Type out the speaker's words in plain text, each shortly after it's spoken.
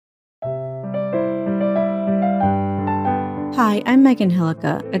Hi, I'm Megan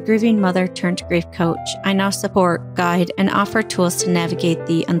Hillica, a grieving mother turned grief coach. I now support, guide, and offer tools to navigate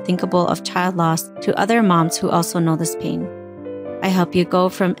the unthinkable of child loss to other moms who also know this pain. I help you go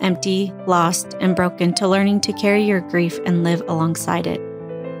from empty, lost, and broken to learning to carry your grief and live alongside it.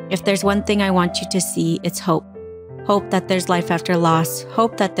 If there's one thing I want you to see, it's hope. Hope that there's life after loss,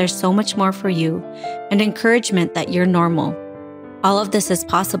 hope that there's so much more for you, and encouragement that you're normal. All of this is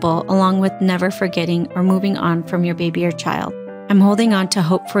possible, along with never forgetting or moving on from your baby or child. I'm holding on to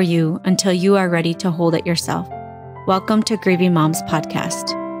hope for you until you are ready to hold it yourself. Welcome to Grieving Moms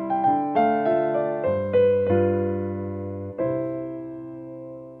Podcast.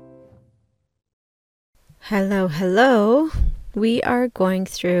 Hello. We are going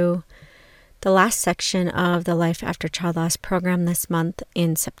through the last section of the Life After Child Loss program this month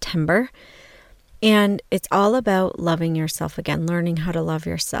in September. And it's all about loving yourself again, learning how to love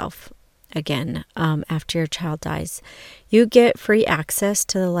yourself again after your child dies. You get free access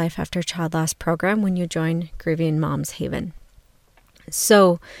to the Life After Child Loss program when you join Grieving Moms Haven.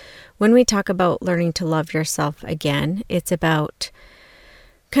 So when we talk about learning to love yourself again, it's about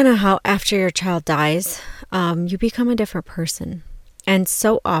kind of how after your child dies, you become a different person. And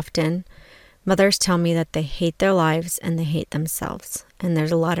so often, mothers tell me that they hate their lives and they hate themselves. And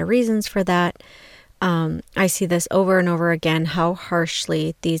there's a lot of reasons for that. I see this over and over again, how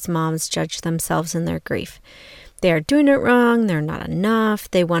harshly these moms judge themselves in their grief. They are doing it wrong. They're not enough.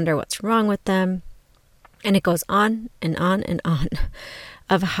 They wonder what's wrong with them. And it goes on and on and on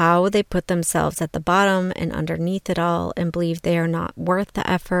of how they put themselves at the bottom and underneath it all and believe they are not worth the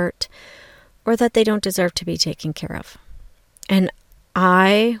effort or that they don't deserve to be taken care of. And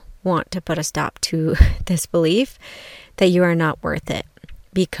I want to put a stop to this belief that you are not worth it,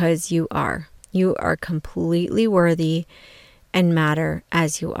 because you are. You are completely worthy and matter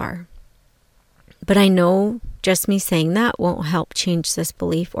as you are. But I know just me saying that won't help change this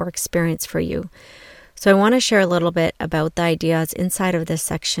belief or experience for you. So I want to share a little bit about the ideas inside of this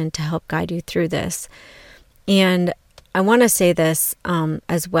section to help guide you through this. And I want to say this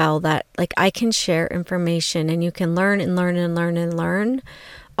as well, that I can share information and you can learn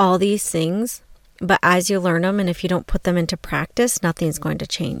all these things. But as you learn them, and if you don't put them into practice, nothing's going to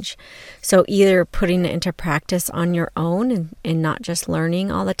change. So either putting it into practice on your own and not just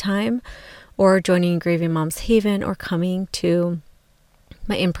learning all the time, or joining Grieving Moms Haven, or coming to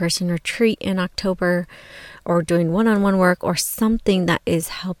my in-person retreat in October, or doing one-on-one work, or something that is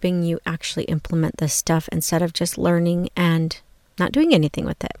helping you actually implement this stuff instead of just learning and not doing anything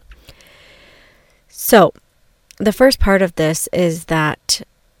with it. So the first part of this is that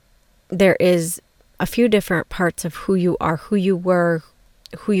there is a few different parts of who you are, who you were,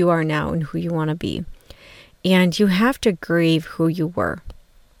 who you are now, and who you want to be. And you have to grieve who you were.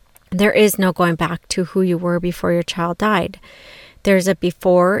 There is no going back to who you were before your child died. There's a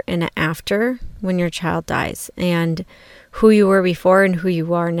before and an after when your child dies. And who you were before and who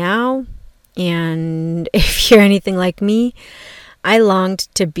you are now. And if you're anything like me, I longed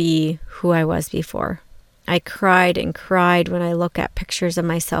to be who I was before. I cried and cried when I look at pictures of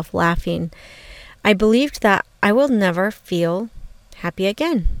myself laughing. I believed that I will never feel happy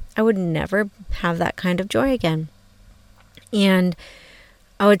again. I would never have that kind of joy again. And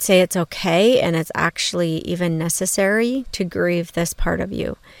I would say it's okay, and it's actually even necessary to grieve this part of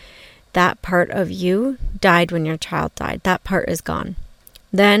you. That part of you died when your child died. That part is gone.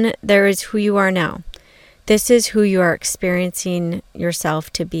 Then there is who you are now. This is who you are experiencing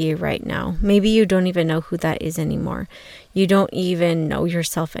yourself to be right now. Maybe you don't even know who that is anymore. You don't even know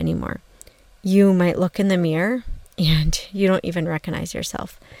yourself anymore. You might look in the mirror and you don't even recognize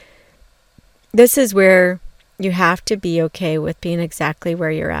yourself. This is where you have to be okay with being exactly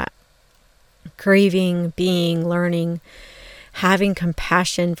where you're at. Grieving, being, learning, having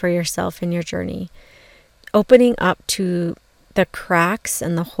compassion for yourself in your journey. Opening up to the cracks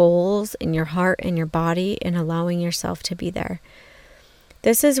and the holes in your heart and your body and allowing yourself to be there.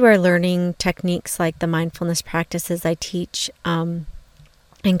 This is where learning techniques like the mindfulness practices I teach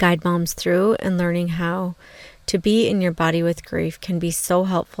and guide moms through, and learning how to be in your body with grief can be so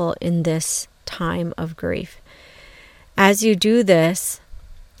helpful in this time of grief. As you do this,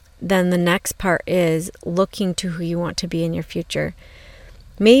 then the next part is looking to who you want to be in your future.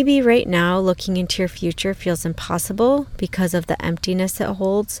 Maybe right now looking into your future feels impossible because of the emptiness it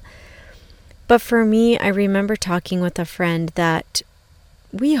holds. But for me, I remember talking with a friend that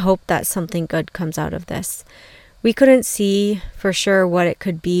we hope that something good comes out of this. We couldn't see for sure what it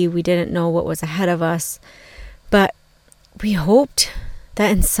could be. We didn't know what was ahead of us. But we hoped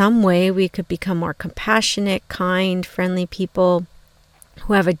that in some way we could become more compassionate, kind, friendly people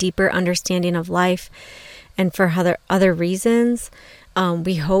who have a deeper understanding of life and for other reasons.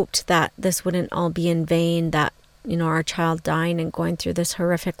 We hoped that this wouldn't all be in vain, that, our child dying and going through this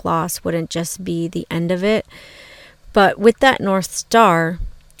horrific loss wouldn't just be the end of it. But with that North Star,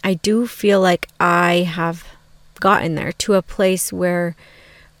 I do feel like I have gotten there to a place where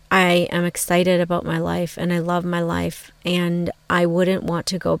I am excited about my life and I love my life, and I wouldn't want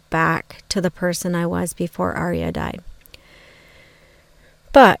to go back to the person I was before Arya died.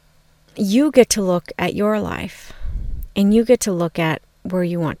 But you get to look at your life, and you get to look at where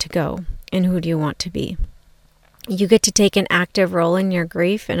you want to go and who do you want to be. You get to take an active role in your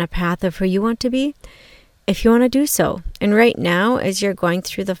grief and a path of who you want to be if you want to do so. And right now, as you're going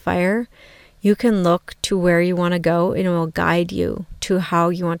through the fire, you can look to where you want to go, and it will guide you to how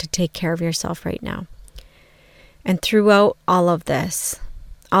you want to take care of yourself right now. And throughout all of this,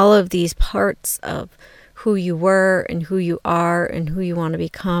 all of these parts of who you were and who you are and who you want to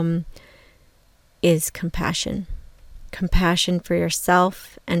become is compassion. Compassion for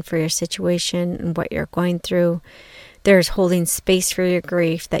yourself and for your situation and what you're going through. There's holding space for your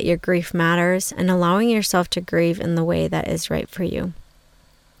grief, that your grief matters, and allowing yourself to grieve in the way that is right for you.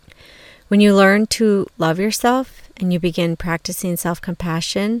 When you learn to love yourself and you begin practicing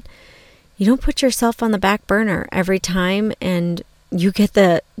self-compassion, you don't put yourself on the back burner every time and you get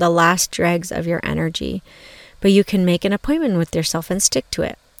the last dregs of your energy. But you can make an appointment with yourself and stick to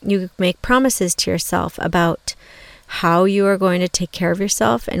it. You make promises to yourself about how you are going to take care of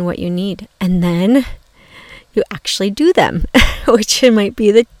yourself and what you need. And then you actually do them, which might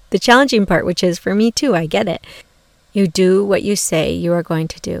be the challenging part, which is for me too. I get it. You do what you say you are going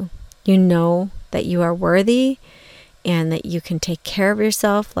to do. You know that you are worthy and that you can take care of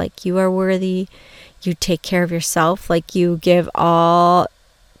yourself like you are worthy. You take care of yourself like you give all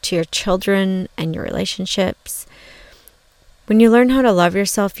to your children and your relationships. When you learn how to love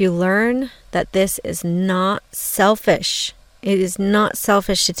yourself, you learn that this is not selfish. It is not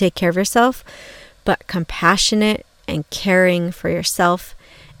selfish to take care of yourself, but compassionate and caring for yourself.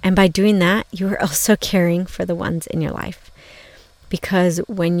 And by doing that, you are also caring for the ones in your life. Because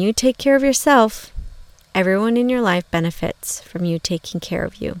when you take care of yourself, everyone in your life benefits from you taking care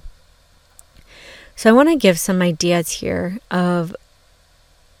of you. So I want to give some ideas here of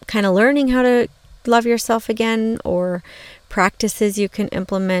kind of learning how to love yourself again, or practices you can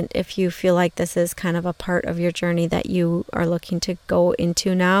implement if you feel like this is kind of a part of your journey that you are looking to go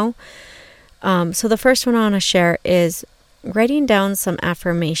into now. So the first one I want to share is writing down some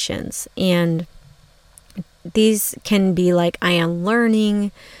affirmations. And these can be like, I am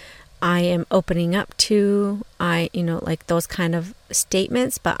learning, I am opening up to, like those kind of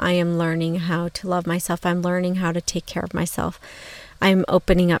statements, but I am learning how to love myself. I'm learning how to take care of myself. I'm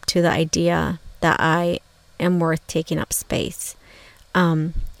opening up to the idea that I am worth taking up space.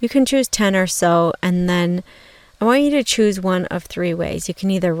 You can choose 10 or so, and then I want you to choose one of 3 ways. You can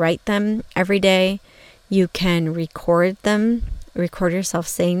either write them every day, you can record yourself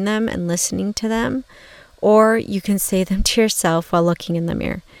saying them and listening to them, or you can say them to yourself while looking in the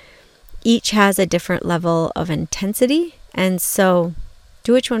mirror. Each has a different level of intensity, and so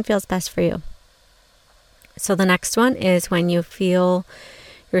do which one feels best for you. So the next one is when you feel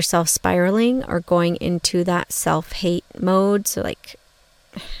yourself spiraling or going into that self-hate mode, so like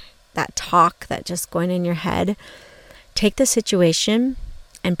that talk that just going in your head, take the situation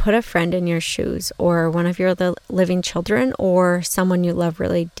and put a friend in your shoes, or one of your living children, or someone you love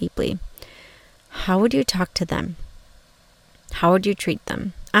really deeply. How would you talk to them? How would you treat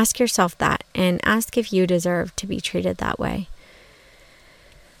them? Ask yourself that, and ask if you deserve to be treated that way.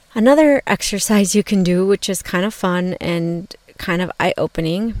 Another exercise you can do, which is kind of fun and kind of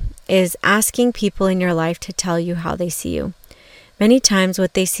eye-opening, is asking people in your life to tell you how they see you. Many times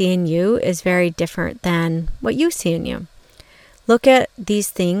what they see in you is very different than what you see in you. Look at these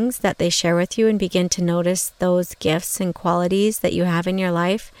things that they share with you and begin to notice those gifts and qualities that you have in your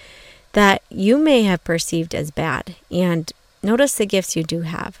life that you may have perceived as bad, and notice the gifts you do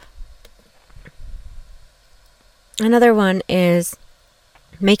have. Another one is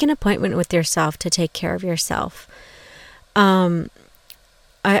make an appointment with yourself to take care of yourself. I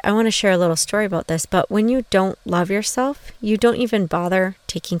want to share a little story about this, but when you don't love yourself, you don't even bother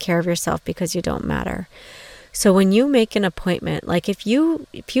taking care of yourself because you don't matter. So when you make an appointment, like if you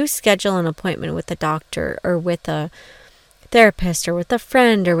schedule an appointment with a doctor or with a therapist or with a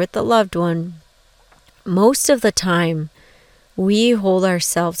friend or with a loved one, most of the time we hold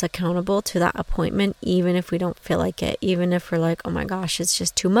ourselves accountable to that appointment, even if we don't feel like it, even if we're like, oh my gosh, it's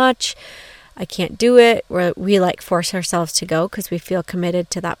just too much, I can't do it. We like force ourselves to go because we feel committed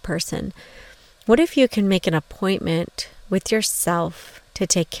to that person. What if you can make an appointment with yourself to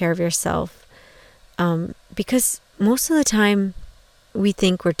take care of yourself Because most of the time we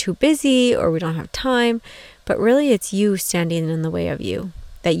think we're too busy or we don't have time, but really it's you standing in the way of you,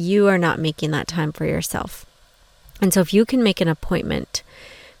 that you are not making that time for yourself. And so if you can make an appointment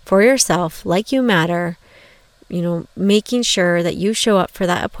for yourself, like you matter, making sure that you show up for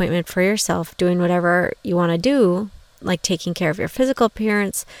that appointment for yourself, doing whatever you want to do, like taking care of your physical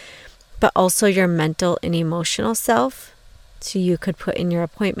appearance, but also your mental and emotional self. So you could put in your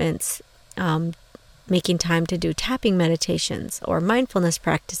appointments, making time to do tapping meditations or mindfulness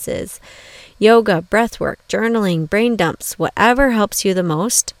practices, yoga, breath work, journaling, brain dumps, whatever helps you the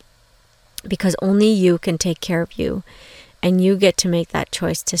most, because only you can take care of you, and you get to make that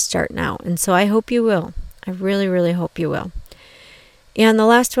choice to start now. And so I hope you will. I really, really hope you will. And the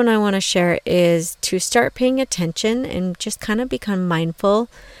last one I want to share is to start paying attention and just kind of become mindful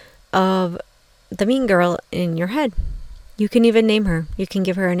of the mean girl in your head. You can even name her. You can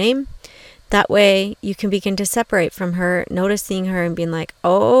give her a name. That way you can begin to separate from her, noticing her and being like,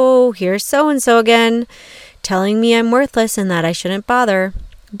 oh, here's so-and-so again, telling me I'm worthless and that I shouldn't bother.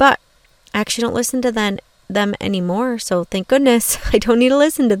 But I actually don't listen to them anymore. So thank goodness I don't need to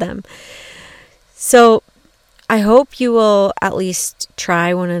listen to them. So I hope you will at least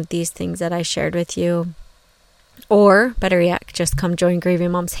try one of these things that I shared with you. Or better yet, just come join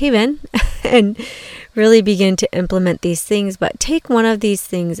Grieving Moms Haven and really begin to implement these things. But take one of these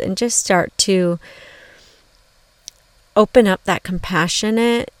things and just start to open up that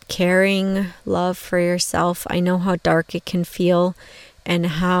compassionate, caring love for yourself. I know how dark it can feel, and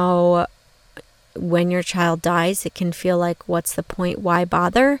how when your child dies, it can feel like, what's the point? Why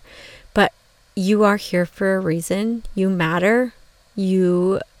bother? But you are here for a reason. You matter.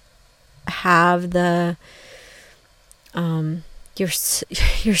 You have the...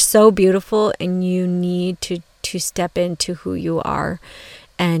 you're so beautiful, and you need to step into who you are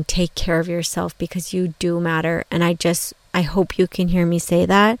and take care of yourself, because you do matter. And I hope you can hear me say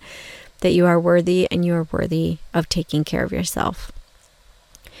that you are worthy, and you are worthy of taking care of yourself.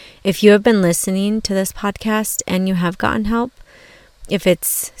 If you have been listening to this podcast and you have gotten help, if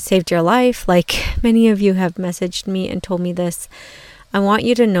it's saved your life, like many of you have messaged me and told me this, I want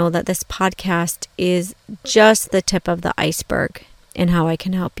you to know that this podcast is just the tip of the iceberg in how I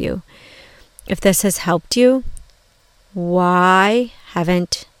can help you. If this has helped you, why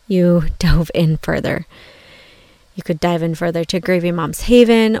haven't you dove in further? You could dive in further to Grieving Moms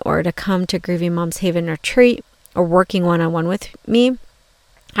Haven, or to come to Grieving Moms Haven retreat, or working one-on-one with me.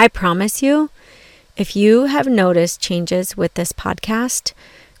 I promise you, if you have noticed changes with this podcast,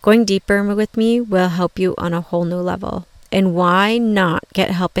 going deeper with me will help you on a whole new level. And why not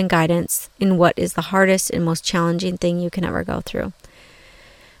get help and guidance in what is the hardest and most challenging thing you can ever go through?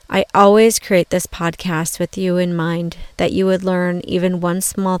 I always create this podcast with you in mind, that you would learn even one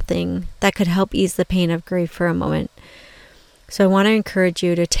small thing that could help ease the pain of grief for a moment. So I want to encourage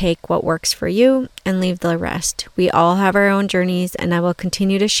you to take what works for you and leave the rest. We all have our own journeys, and I will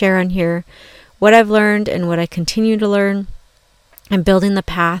continue to share on here what I've learned and what I continue to learn, and building the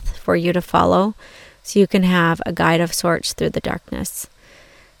path for you to follow, so you can have a guide of sorts through the darkness.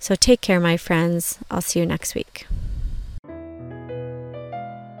 So take care, my friends. I'll see you next week.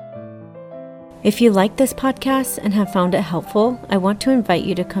 If you like this podcast and have found it helpful, I want to invite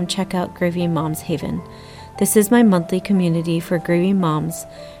you to come check out Grieving Moms Haven. This is my monthly community for grieving moms,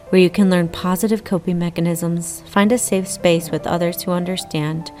 where you can learn positive coping mechanisms, find a safe space with others who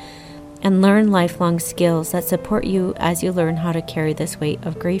understand, and learn lifelong skills that support you as you learn how to carry this weight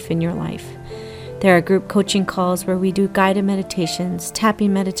of grief in your life. There are group coaching calls where we do guided meditations,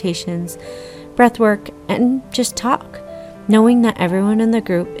 tapping meditations, breath work, and just talk, knowing that everyone in the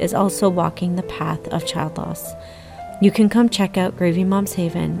group is also walking the path of child loss. You can come check out Grieving Moms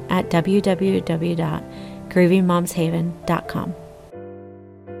Haven at www.grievingmomshaven.com.